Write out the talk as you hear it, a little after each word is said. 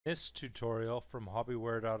In this tutorial from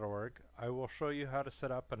hobbyware.org, I will show you how to set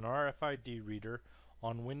up an RFID reader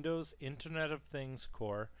on Windows Internet of Things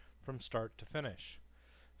Core from start to finish.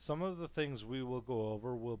 Some of the things we will go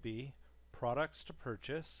over will be products to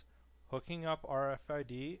purchase, hooking up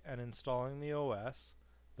RFID and installing the OS,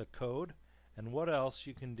 the code, and what else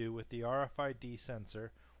you can do with the RFID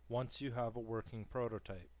sensor once you have a working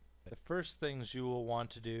prototype. The first things you will want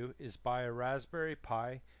to do is buy a Raspberry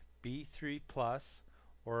Pi B3 Plus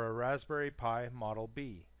or a Raspberry Pi Model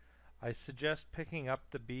B. I suggest picking up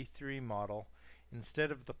the B3 model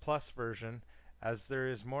instead of the Plus version, as there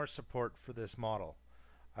is more support for this model.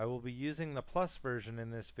 I will be using the Plus version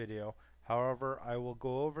in this video, however I will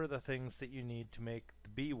go over the things that you need to make the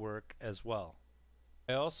B work as well.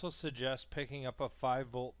 I also suggest picking up a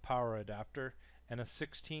 5-volt power adapter and a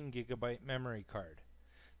 16 GB memory card.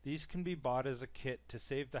 These can be bought as a kit to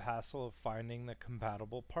save the hassle of finding the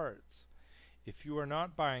compatible parts. If you are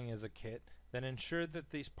not buying as a kit, then ensure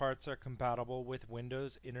that these parts are compatible with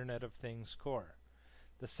Windows Internet of Things Core.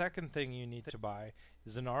 The second thing you need to buy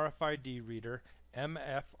is an RFID reader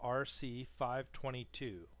MFRC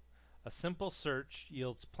 522. A simple search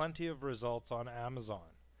yields plenty of results on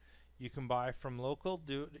Amazon. You can buy from local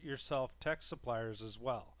do-it-yourself tech suppliers as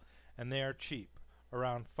well, and they are cheap,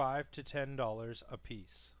 around $5 to $10 a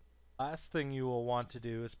piece. Last thing you will want to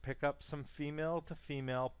do is pick up some female to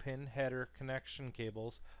female pin header connection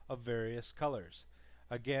cables of various colors.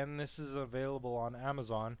 Again, this is available on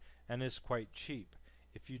Amazon and is quite cheap.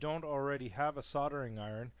 If you don't already have a soldering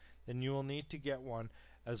iron, then you will need to get one,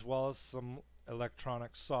 as well as some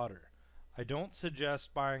electronic solder. I don't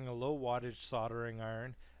suggest buying a low wattage soldering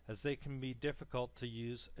iron, as they can be difficult to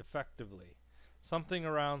use effectively. Something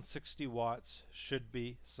around 60 watts should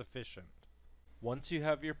be sufficient. Once you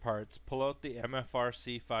have your parts, pull out the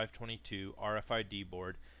MFRC 522 RFID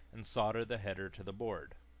board and solder the header to the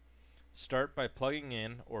board. Start by plugging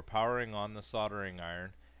in or powering on the soldering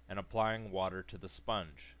iron and applying water to the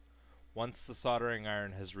sponge. Once the soldering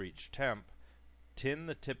iron has reached temp, tin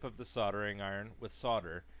the tip of the soldering iron with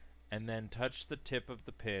solder and then touch the tip of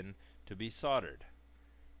the pin to be soldered.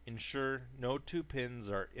 Ensure no two pins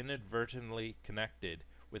are inadvertently connected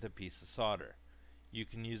with a piece of solder. You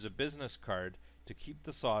can use a business card to keep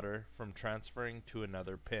the solder from transferring to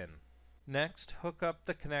another pin. Next, hook up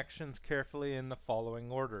the connections carefully in the following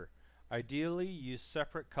order. Ideally, use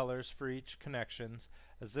separate colors for each connections,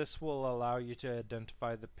 as this will allow you to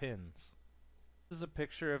identify the pins. This is a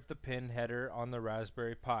picture of the pin header on the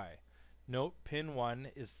Raspberry Pi. Note pin 1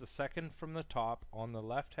 is the second from the top on the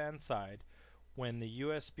left-hand side when the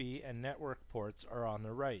USB and network ports are on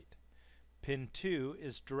the right. Pin 2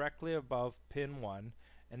 is directly above pin 1,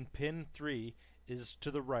 and pin 3 is to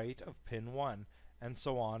the right of pin 1, and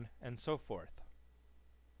so on and so forth.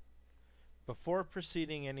 Before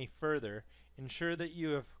proceeding any further, ensure that you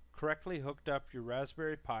have correctly hooked up your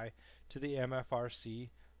Raspberry Pi to the MFRC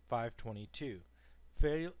 522.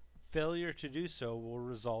 Failure to do so will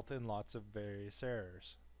result in lots of various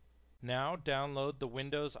errors. Now download the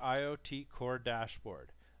Windows IOT Core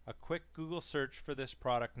dashboard. A quick Google search for this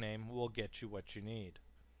product name will get you what you need.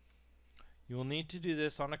 You will need to do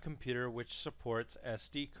this on a computer which supports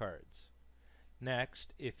SD cards.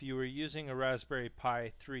 Next, if you are using a Raspberry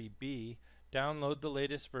Pi 3B, download the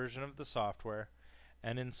latest version of the software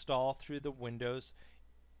and install through the Windows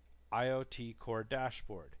IoT Core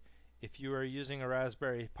dashboard. If you are using a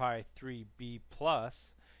Raspberry Pi 3B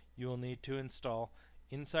Plus, you will need to install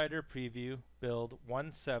Insider Preview build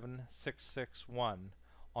 17661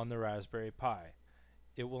 on the Raspberry Pi.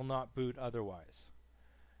 It will not boot otherwise.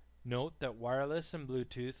 Note that wireless and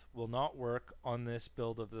Bluetooth will not work on this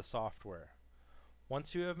build of the software.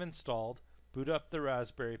 Once you have installed, boot up the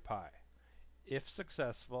Raspberry Pi. If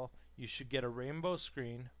successful, you should get a rainbow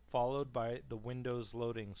screen followed by the Windows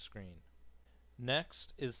loading screen.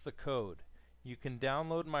 Next is the code. You can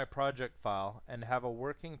download my project file and have a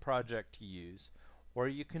working project to use, or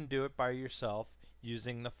you can do it by yourself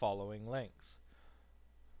using the following links.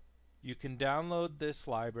 You can download this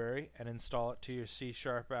library and install it to your C#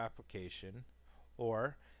 application,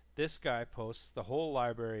 or this guy posts the whole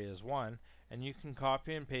library as one, and you can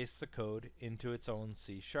copy and paste the code into its own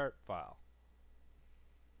C# file.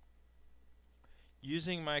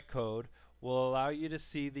 Using my code will allow you to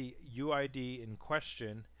see the UID in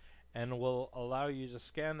question and will allow you to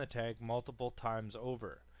scan the tag multiple times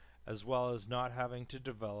over, as well as not having to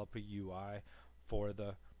develop a UI for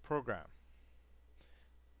the program.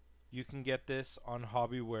 You can get this on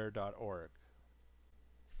hobbyware.org.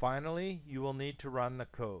 Finally, you will need to run the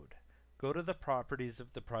code. Go to the properties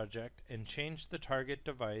of the project and change the target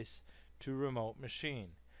device to remote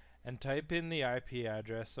machine. and type in the IP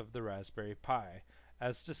address of the Raspberry Pi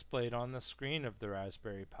as displayed on the screen of the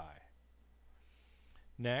Raspberry Pi.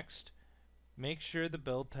 Next, make sure the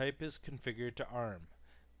build type is configured to ARM.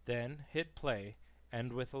 Then hit play,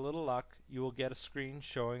 and with a little luck you will get a screen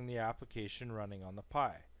showing the application running on the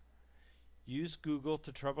Pi. Use Google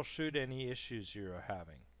to troubleshoot any issues you are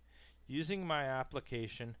having. Using my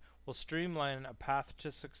application will streamline a path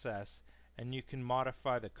to success, and you can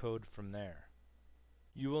modify the code from there.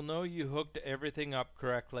 You will know you hooked everything up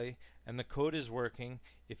correctly and the code is working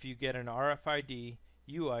if you get an RFID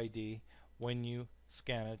UID when you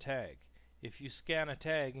scan a tag. If you scan a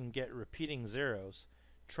tag and get repeating zeros,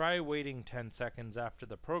 try waiting 10 seconds after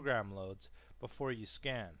the program loads before you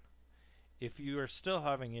scan. If you are still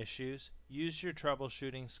having issues, use your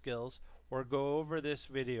troubleshooting skills or go over this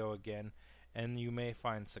video again and you may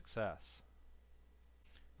find success.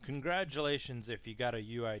 Congratulations if you got a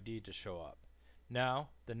UID to show up. Now,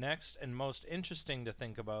 the next and most interesting to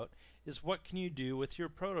think about is what can you do with your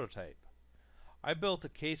prototype? I built a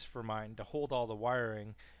case for mine to hold all the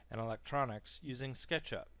wiring and electronics using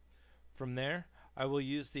SketchUp. From there, I will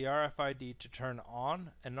use the RFID to turn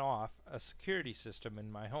on and off a security system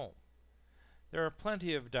in my home. There are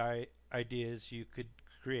plenty of ideas you could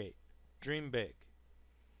create. Dream big.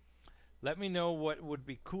 Let me know what would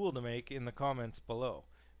be cool to make in the comments below.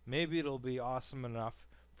 Maybe it'll be awesome enough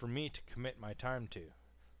for me to commit my time to.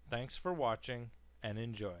 Thanks for watching and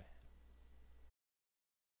enjoy.